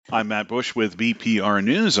I'm Matt Bush with BPR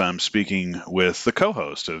News. I'm speaking with the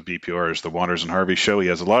co-host of BPR's The Waters and Harvey Show. He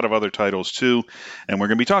has a lot of other titles too, and we're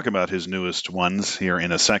going to be talking about his newest ones here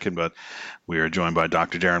in a second, but we are joined by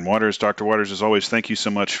Dr. Darren Waters. Dr. Waters, as always, thank you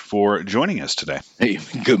so much for joining us today. Hey,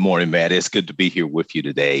 good morning, Matt. It's good to be here with you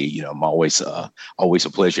today. I'm always a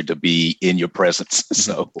pleasure to be in your presence.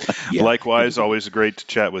 So, yeah. Likewise, always great to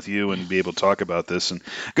chat with you and be able to talk about this. And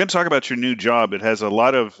I'm going to talk about your new job. It has a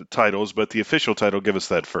lot of titles, but the official title, give us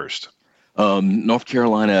that first. North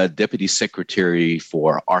Carolina Deputy Secretary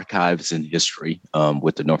for Archives and History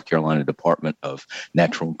with the North Carolina Department of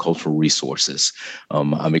Natural and Cultural Resources.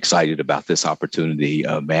 I'm excited about this opportunity,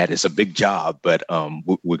 Matt. It's a big job, but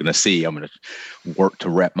we're going to see. I'm going to work to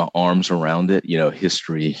wrap my arms around it.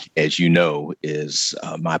 History, as you know, is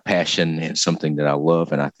my passion and something that I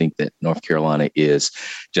love. And I think that North Carolina is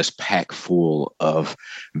just packed full of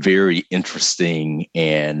very interesting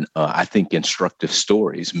and I think instructive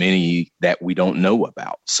stories, many that we don't know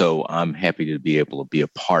about. So I'm happy to be able to be a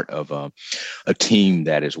part of a team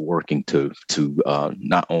that is working to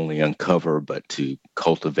not only uncover, but to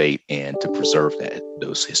cultivate and to preserve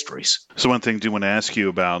those histories. So one thing I do want to ask you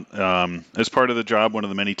about, as part of the job, one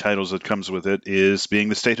of the many titles that comes with it is being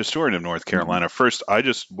the state historian of North Carolina. Mm-hmm. First, I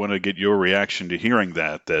just want to get your reaction to hearing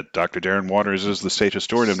that Dr. Darren Waters is the state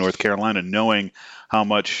historian of North Carolina, knowing how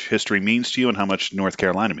much history means to you and how much North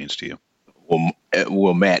Carolina means to you.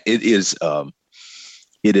 Well, Matt, it is, I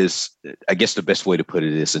guess the best way to put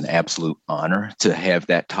it is an absolute honor to have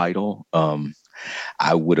that title.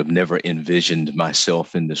 I would have never envisioned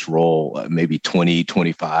myself in this role maybe 20,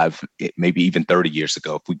 25, maybe even 30 years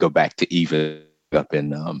ago, if we go back to even up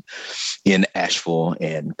in Asheville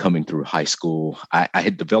and coming through high school. I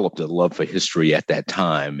had developed a love for history at that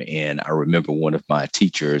time. And I remember one of my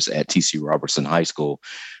teachers at T.C. Robertson High School,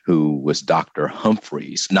 who was Dr.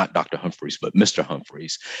 Humphreys, not Dr. Humphreys, but Mr.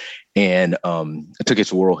 Humphreys. And I took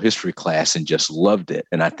his world history class and just loved it.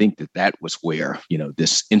 And I think that was where,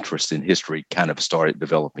 this interest in history kind of started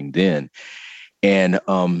developing then. And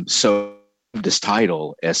so this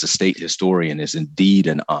title as a state historian is indeed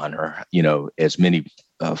an honor, as many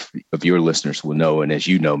of your listeners will know. And as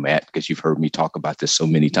you know, Matt, because you've heard me talk about this so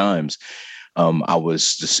many times, I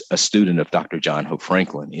was a student of Dr. John Hope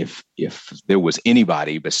Franklin. If there was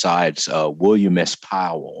anybody besides William S.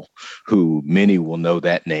 Powell, who many will know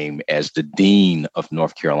that name as the Dean of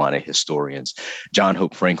North Carolina historians, John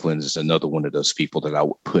Hope Franklin is another one of those people that I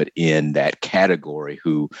would put in that category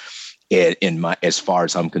who, as far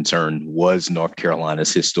as I'm concerned, was North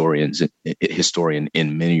Carolina's historian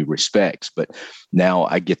in many respects. But now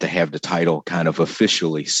I get to have the title kind of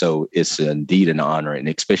officially. So it's indeed an honor, and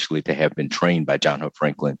especially to have been trained by John Hope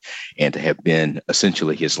Franklin and to have been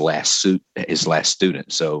essentially his last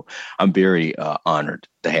student. So I'm very honored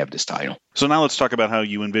to have this title. So now let's talk about how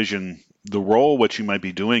you envision the role, what you might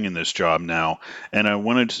be doing in this job now. And I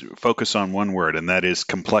wanted to focus on one word, and that is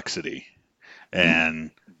complexity.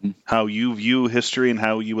 And how you view history and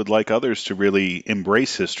how you would like others to really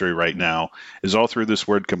embrace history right now is all through this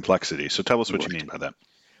word complexity. So tell us what you mean by that.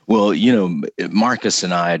 Well, Marcus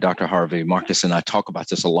and I, Dr. Harvey, Marcus and I talk about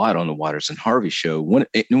this a lot on the Waters and Harvey show. One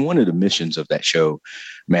of the missions of that show,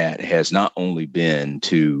 Matt, has not only been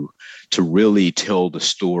to really tell the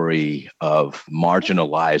story of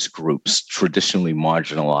marginalized groups, traditionally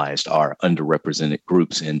marginalized or underrepresented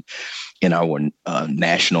groups in our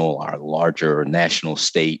our larger national,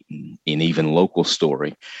 state, and even local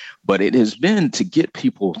story, but it has been to get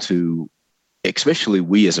people to, especially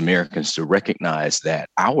we as Americans, to recognize that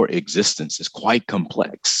our existence is quite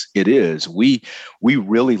complex. It is. We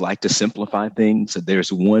really like to simplify things.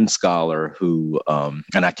 There's one scholar who,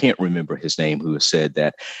 and I can't remember his name, who has said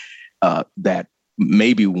that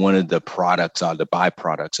maybe one of the products or the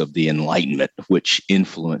byproducts of the Enlightenment, which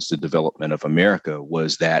influenced the development of America,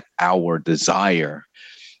 was that our desire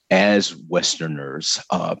as Westerners,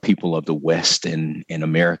 people of the West and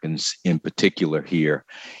Americans in particular here,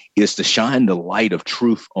 is to shine the light of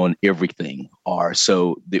truth on everything, or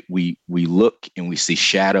so that we look and we see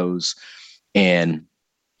shadows and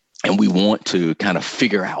we want to kind of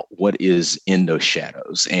figure out what is in those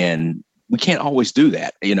shadows. And we can't always do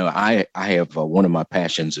that. I have one of my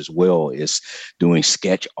passions as well is doing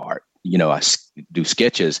sketch art. I do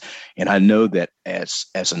sketches, and I know that as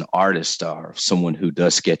an artist or someone who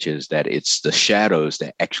does sketches, that it's the shadows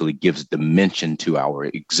that actually gives dimension to our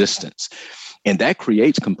existence. And that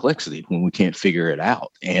creates complexity when we can't figure it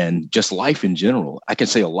out. And just life in general, I can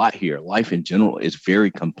say a lot here. Life in general is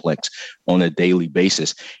very complex on a daily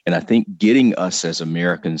basis. And I think getting us as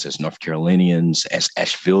Americans, as North Carolinians, as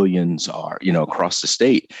Ashevilleans, or, across the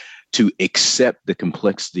state, to accept the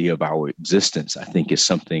complexity of our existence, I think is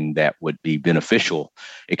something that would be beneficial,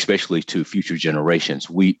 especially to future generations.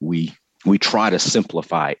 We try to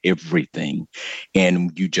simplify everything,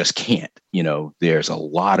 and you just can't. There's a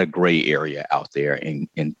lot of gray area out there,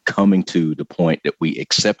 and coming to the point that we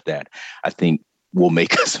accept that, I think, will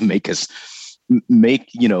make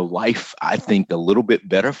life, I think, a little bit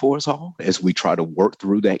better for us all as we try to work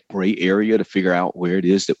through that gray area to figure out where it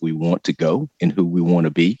is that we want to go and who we want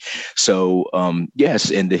to be. So,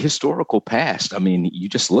 yes, and the historical past, I mean, you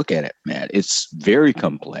just look at it, Matt, it's very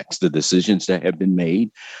complex, the decisions that have been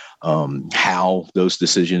made, how those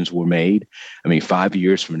decisions were made. I mean, 5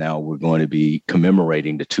 years from now, we're going to be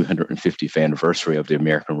commemorating the 250th anniversary of the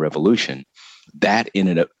American Revolution. That in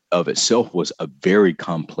and of itself was a very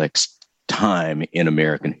complex time in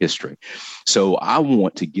American history. So I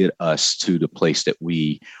want to get us to the place that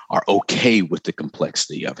we are okay with the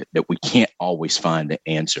complexity of it, that we can't always find the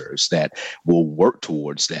answers, that we'll work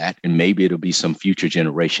towards that. And maybe it'll be some future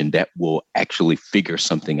generation that will actually figure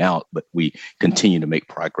something out, but we continue to make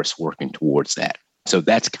progress working towards that. So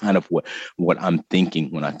that's kind of what I'm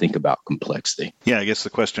thinking when I think about complexity. Yeah, I guess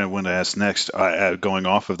the question I want to ask next, going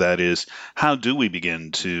off of that, is how do we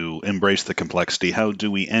begin to embrace the complexity? How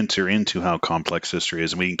do we enter into how complex history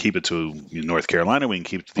is? And we can keep it to North Carolina, we can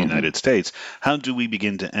keep it to the United States. How do we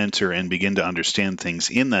begin to enter and begin to understand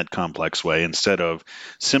things in that complex way instead of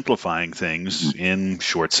simplifying things in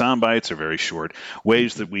short sound bites or very short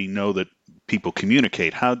ways that we know that people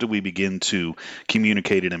communicate? How do we begin to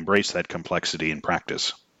communicate and embrace that complexity in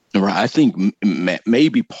practice? Right. I think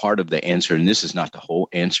maybe part of the answer, and this is not the whole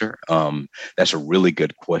answer. That's a really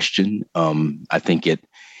good question. I think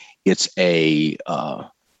it's a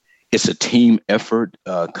team effort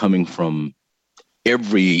coming from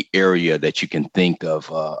every area that you can think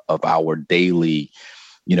of our daily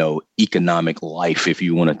economic life. If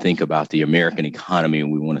you want to think about the American economy,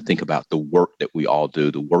 and we want to think about the work that we all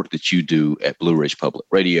do, the work that you do at Blue Ridge Public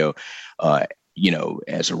Radio,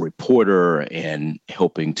 as a reporter and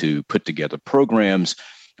helping to put together programs.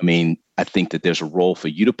 I mean, I think that there's a role for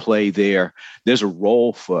you to play there. There's a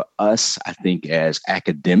role for us, I think, as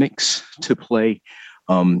academics to play.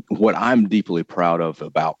 What I'm deeply proud of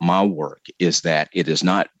about my work is that it has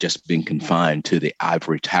not just been confined to the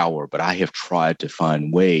ivory tower, but I have tried to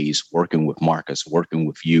find ways, working with Marcus, working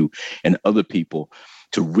with you and other people,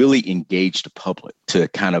 to really engage the public, to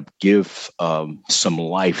kind of give some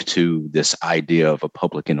life to this idea of a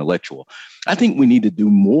public intellectual. I think we need to do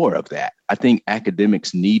more of that. I think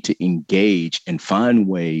academics need to engage and find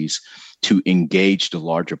ways to engage the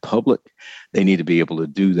larger public. They need to be able to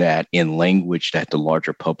do that in language that the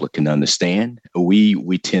larger public can understand.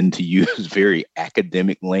 We tend to use very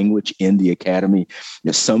academic language in the academy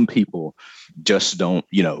that some people just don't,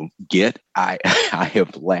 get. I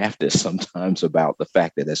have laughed at sometimes about the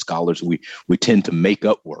fact that as scholars, we tend to make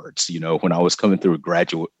up words. When I was coming through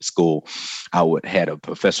graduate school, I had a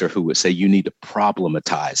professor who would say, you need to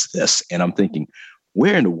problematize this. And I'm thinking,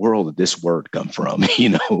 where in the world did this word come from?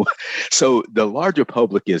 So the larger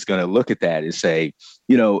public is going to look at that and say,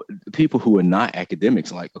 people who are not academics,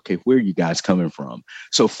 like, okay, where are you guys coming from?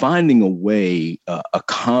 So finding a way, a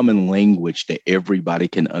common language that everybody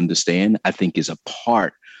can understand, I think is a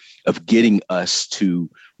part of getting us to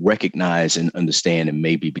recognize and understand and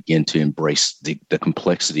maybe begin to embrace the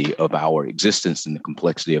complexity of our existence and the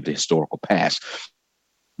complexity of the historical past.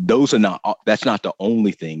 That's not the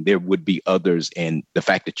only thing. There would be others. And the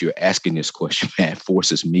fact that you're asking this question, Matt,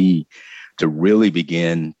 forces me to really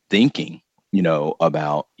begin thinking,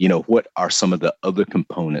 about, what are some of the other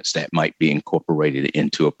components that might be incorporated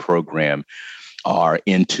into a program or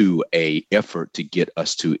into a effort to get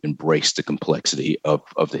us to embrace the complexity of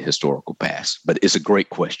the historical past. But it's a great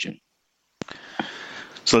question.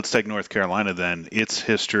 So let's take North Carolina then. Its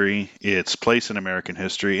history, its place in American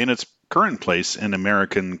history, and its current place in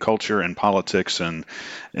American culture and politics and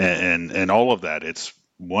all of that. It's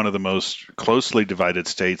one of the most closely divided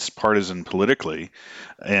states, partisan politically,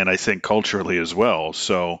 and I think culturally as well.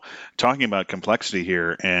 So talking about complexity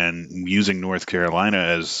here and using North Carolina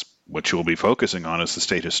as what you'll be focusing on as the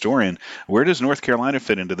state historian, where does North Carolina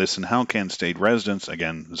fit into this, and how can state residents,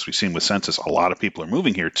 again, as we've seen with census, a lot of people are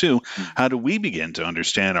moving here too, how do we begin to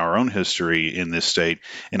understand our own history in this state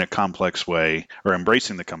in a complex way, or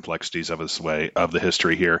embracing the complexities of this way, of the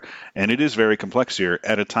history here? And it is very complex here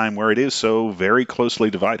at a time where it is so very closely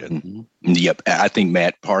divided. Mm-hmm. Yep. I think,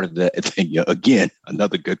 Matt, part of the thing, again,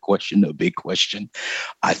 another good question, a big question.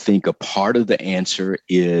 I think a part of the answer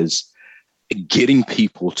is getting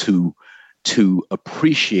people to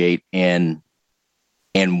appreciate and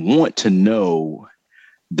want to know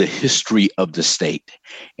the history of the state.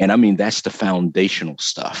 And I mean, that's the foundational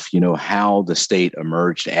stuff, how the state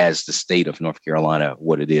emerged as the state of North Carolina,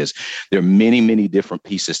 what it is. There are many, many different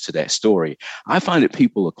pieces to that story. I find that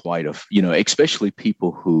people are especially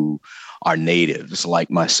people who are natives like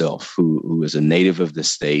myself, who is a native of the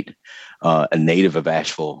state, a native of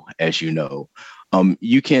Asheville, as you know.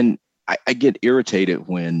 I get irritated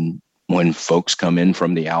when folks come in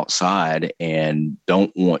from the outside and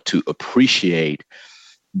don't want to appreciate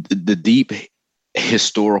the deep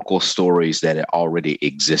historical stories that already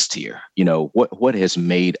exist here. What has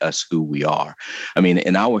made us who we are. I mean,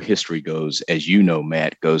 and our history goes, as you know,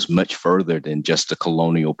 Matt, goes much further than just the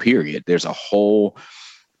colonial period. There's a whole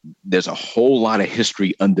lot of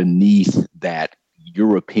history underneath that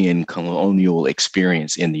European colonial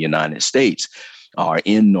experience in the United States or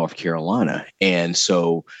in North Carolina. And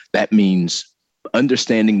so that means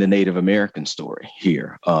understanding the Native American story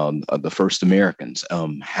here, of the first Americans.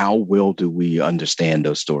 How well do we understand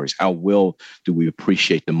those stories? How well do we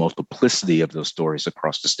appreciate the multiplicity of those stories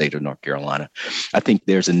across the state of North Carolina? I think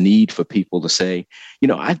there's a need for people to say,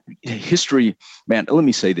 history, man, let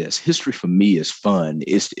me say this. History for me is fun.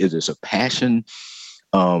 It is a passion.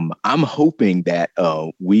 I'm hoping that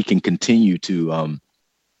we can continue to, and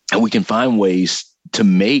we can find ways to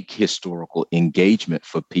make historical engagement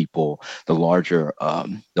for people, the larger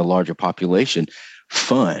population,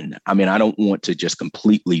 fun. I mean, I don't want to just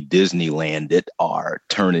completely Disneyland it or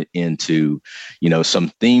turn it into, some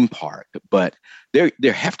theme park, but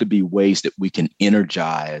there have to be ways that we can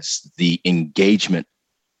energize the engagement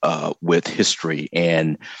with history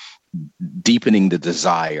and deepening the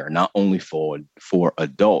desire, not only for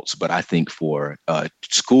adults, but I think for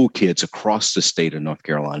school kids across the state of North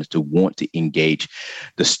Carolina to want to engage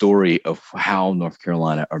the story of how North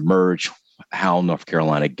Carolina emerged, how North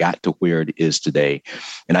Carolina got to where it is today.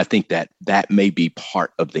 And I think that may be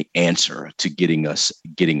part of the answer to getting us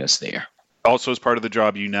there. Also, as part of the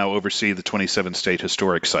job, you now oversee the 27 state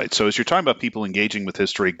historic sites. So as you're talking about people engaging with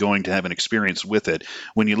history, going to have an experience with it,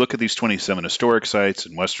 when you look at these 27 historic sites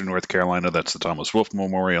in Western North Carolina, that's the Thomas Wolfe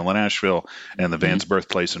Memorial in Asheville and the Van's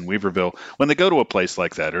birthplace in Weaverville. When they go to a place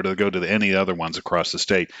like that, or they go to any other ones across the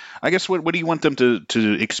state, I guess what do you want them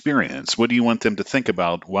to experience? What do you want them to think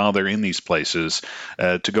about while they're in these places,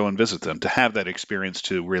 to go and visit them, to have that experience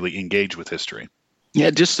to really engage with history? Yeah,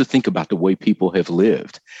 just to think about the way people have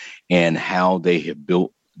lived and how they have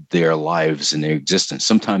built their lives and their existence.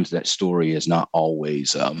 Sometimes that story is not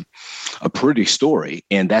always a pretty story,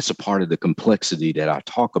 and that's a part of the complexity that I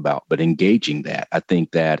talk about. But engaging that, I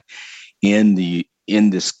think that in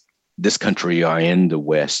this country or in the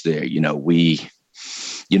West, there,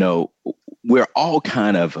 we're all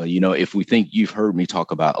kind of, if we think, you've heard me talk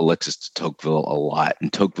about Alexis de Tocqueville a lot,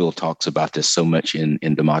 and Tocqueville talks about this so much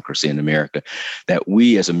in Democracy in America, that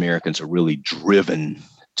we as Americans are really driven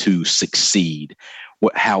to succeed,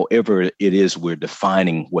 however it is we're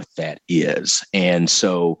defining what that is. And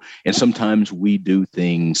sometimes we do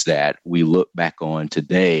things that we look back on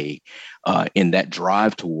today in that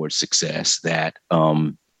drive towards success that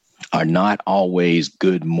are not always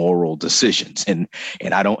good moral decisions. And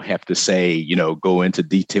I don't have to say, go into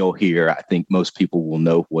detail here. I think most people will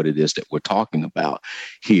know what it is that we're talking about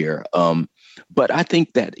here. But I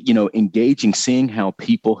think that, engaging, seeing how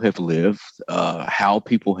people have lived, how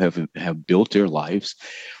people have built their lives,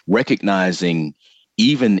 recognizing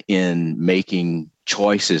even in making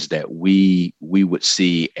choices that we would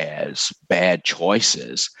see as bad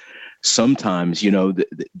choices, sometimes,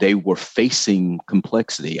 they were facing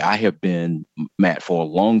complexity. I have been, Matt, for a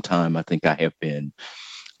long time, I think I have been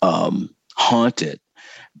haunted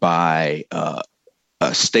by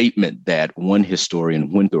a statement that one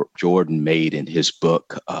historian, Winthrop Jordan, made in his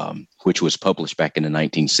book, which was published back in the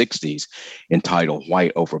 1960s, entitled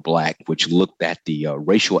White Over Black, which looked at the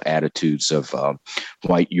racial attitudes of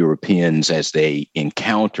white Europeans as they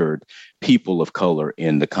encountered people of color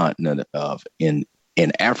in the continent of in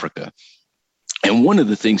Africa. And one of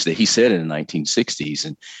the things that he said in the 1960s,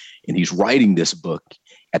 and he's writing this book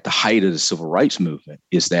at the height of the civil rights movement,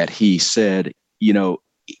 is that he said,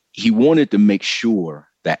 he wanted to make sure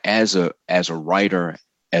that as a writer,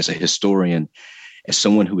 as a historian, as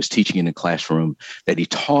someone who was teaching in the classroom, that he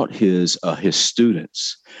taught his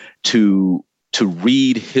students to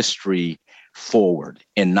read history forward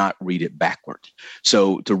and not read it backward.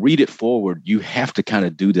 So to read it forward, you have to kind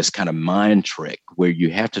of do this kind of mind trick where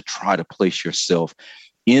you have to try to place yourself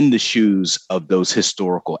in the shoes of those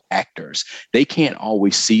historical actors. They can't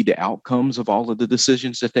always see the outcomes of all of the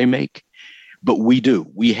decisions that they make, But we do.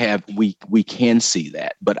 We can see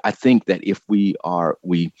that. But I think that if we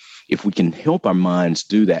can help our minds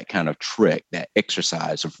do that kind of trick, that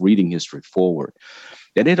exercise of reading history forward,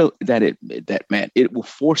 it will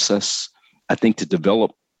force us, I think, to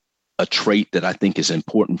develop a trait that I think is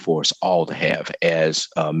important for us all to have as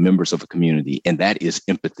members of a community, and that is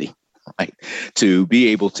empathy. Right, to be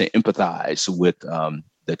able to empathize with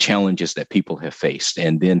the challenges that people have faced.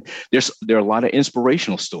 And then there are a lot of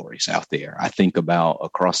inspirational stories out there. I think about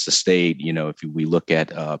across the state, if we look at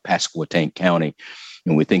Pasquotank County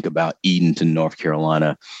and we think about Edenton, North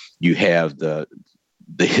Carolina, you have the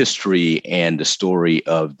history and the story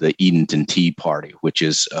of the Edenton Tea Party, which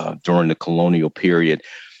is during the colonial period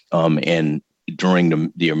and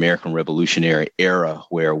during the American Revolutionary era,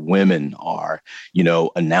 where women are,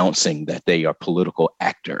 announcing that they are political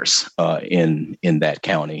actors in that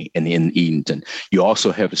county and in Edenton. You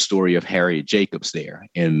also have the story of Harriet Jacobs there,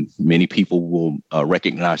 and many people will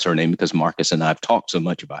recognize her name because Marcus and I have talked so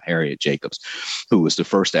much about Harriet Jacobs, who was the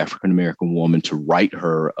first African American woman to write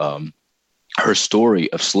her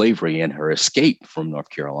story of slavery and her escape from North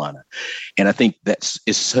Carolina. And I think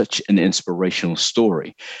is such an inspirational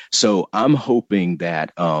story. So I'm hoping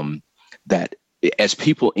that that as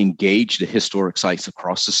people engage the historic sites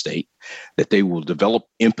across the state, that they will develop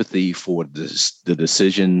empathy for the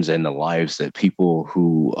decisions and the lives that people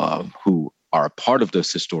who are a part of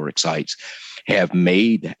those historic sites have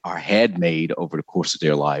made or had made over the course of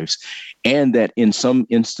their lives. And that in some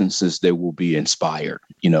instances, they will be inspired,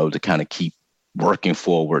 to kind of keep working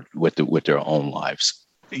forward with their own lives.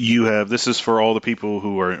 This is for all the people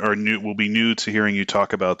who are new, will be new to hearing you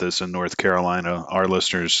talk about this in North Carolina. Our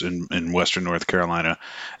listeners in Western North Carolina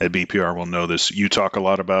at BPR will know this. You talk a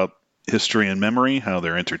lot about history and memory, how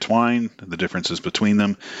they're intertwined, the differences between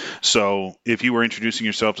them. So if you were introducing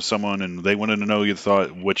yourself to someone and they wanted to know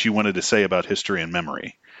what you wanted to say about history and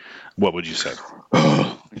memory, what would you say?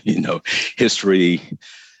 History,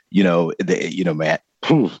 Matt,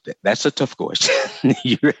 that's a tough question.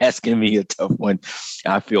 You're asking me a tough one.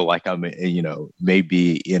 I feel like I'm,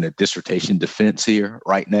 maybe in a dissertation defense here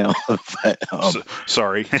right now. But,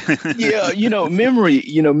 sorry.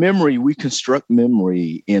 Memory, we construct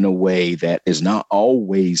memory in a way that is not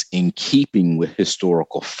always in keeping with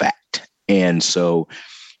historical fact. And so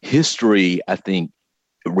history, I think,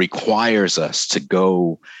 requires us to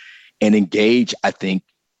go and engage, I think,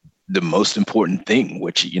 the most important thing,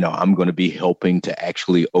 which, I'm going to be helping to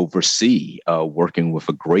actually oversee, working with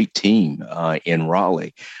a great team in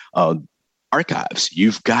Raleigh. Archives.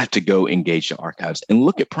 You've got to go engage the archives and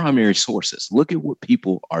look at primary sources. Look at what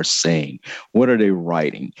people are saying. What are they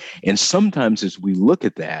writing? And sometimes as we look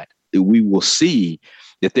at that, we will see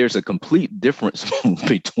that there's a complete difference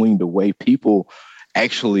between the way people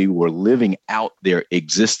actually were living out their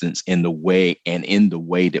existence in the way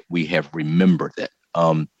that we have remembered it.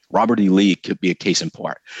 Robert E. Lee could be a case in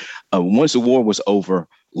point. Once the war was over,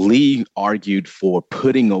 Lee argued for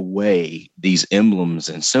putting away these emblems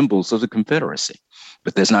and symbols of the Confederacy,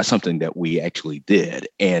 but that's not something that we actually did.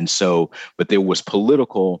 And so, but there was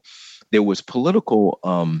political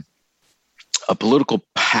a political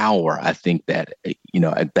power, I think that,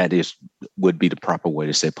 would be the proper way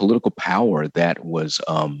to say it, political power that was,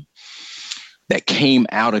 that came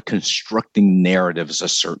out of constructing narratives a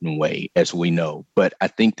certain way, as we know. But I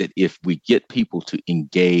think that if we get people to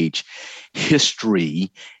engage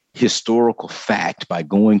historical fact by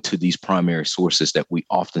going to these primary sources, that we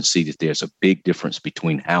often see that there's a big difference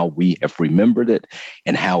between how we have remembered it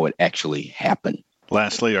and how it actually happened.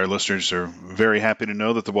 Lastly, our listeners are very happy to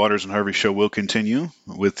know that the Waters and Harvey Show will continue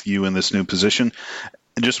with you in this new position.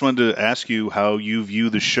 I just wanted to ask you how you view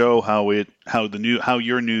the show, how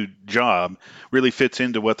your new job really fits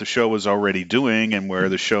into what the show was already doing and where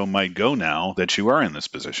the show might go now that you are in this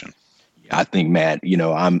position. I think, Matt,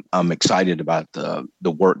 I'm excited about the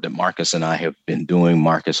work that Marcus and I have been doing.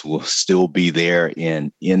 Marcus will still be there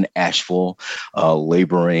in Asheville,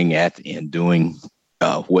 laboring at and doing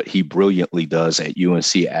what he brilliantly does at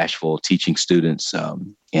UNC Asheville, teaching students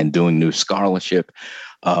and doing new scholarship.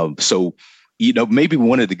 So maybe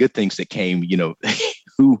one of the good things that came,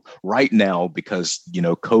 who right now, because,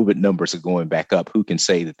 COVID numbers are going back up, who can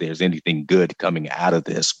say that there's anything good coming out of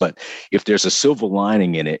this? But if there's a silver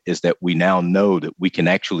lining in it, is that we now know that we can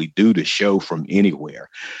actually do the show from anywhere.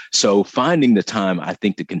 So finding the time, I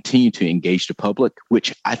think, to continue to engage the public,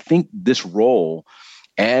 which I think this role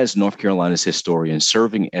as North Carolina's historian,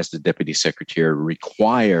 serving as the deputy secretary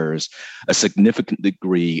requires a significant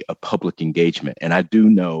degree of public engagement. And I do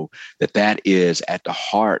know that that is at the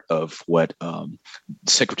heart of what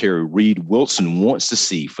Secretary Reed Wilson wants to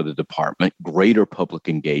see for the department, greater public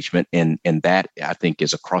engagement. And that, I think,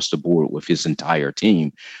 is across the board with his entire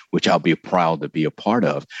team, which I'll be proud to be a part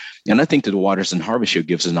of. And I think that the Waters and Harvey Show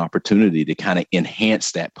gives us an opportunity to kind of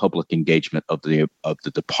enhance that public engagement of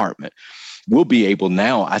the department. We'll be able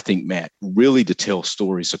now, I think, Matt, really to tell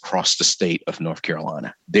stories across the state of North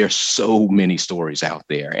Carolina. There's so many stories out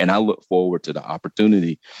there. And I look forward to the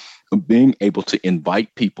opportunity of being able to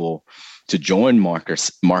invite people to join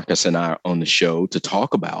Marcus and I on the show to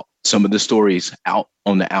talk about some of the stories out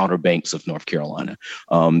on the Outer Banks of North Carolina,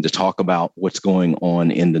 to talk about what's going on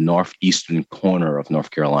in the northeastern corner of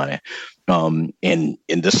North Carolina, and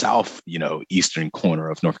in the south, eastern corner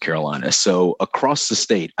of North Carolina. So across the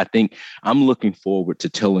state, I think I'm looking forward to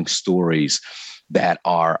telling stories that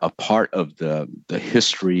are a part of the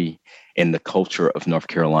history and the culture of North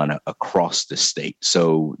Carolina across the state.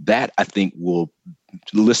 So that, I think,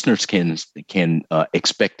 listeners can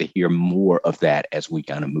expect to hear more of that as we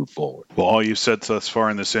kind of move forward. Well, all you've said thus far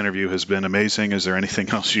in this interview has been amazing. Is there anything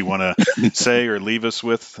else you want to say or leave us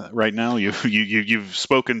with right now? You've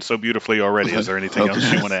spoken so beautifully already. Is there anything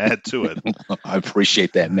else you want to add to it? I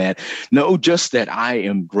appreciate that, Matt. No, just that I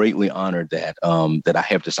am greatly honored that I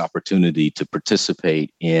have this opportunity to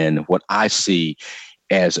participate in what I see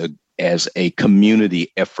as a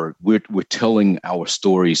community effort. We're telling our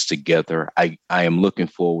stories together. I am looking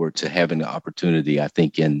forward to having the opportunity, I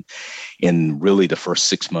think, in really the first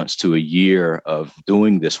 6 months to a year of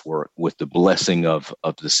doing this work with the blessing of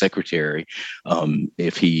the secretary,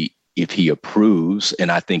 if he approves,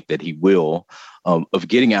 and I think that he will, of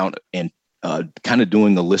getting out and kind of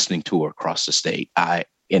doing the listening tour across the state.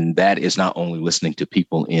 And that is not only listening to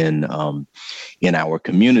people in our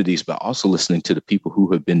communities, but also listening to the people who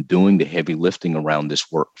have been doing the heavy lifting around this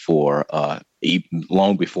work for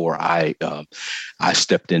long before I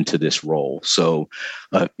stepped into this role. So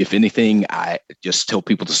if anything, I just tell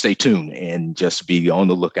people to stay tuned and just be on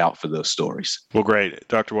the lookout for those stories. Well, great.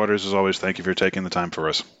 Dr. Waters, as always, thank you for taking the time for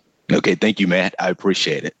us. Okay. Thank you, Matt. I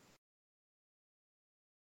appreciate it.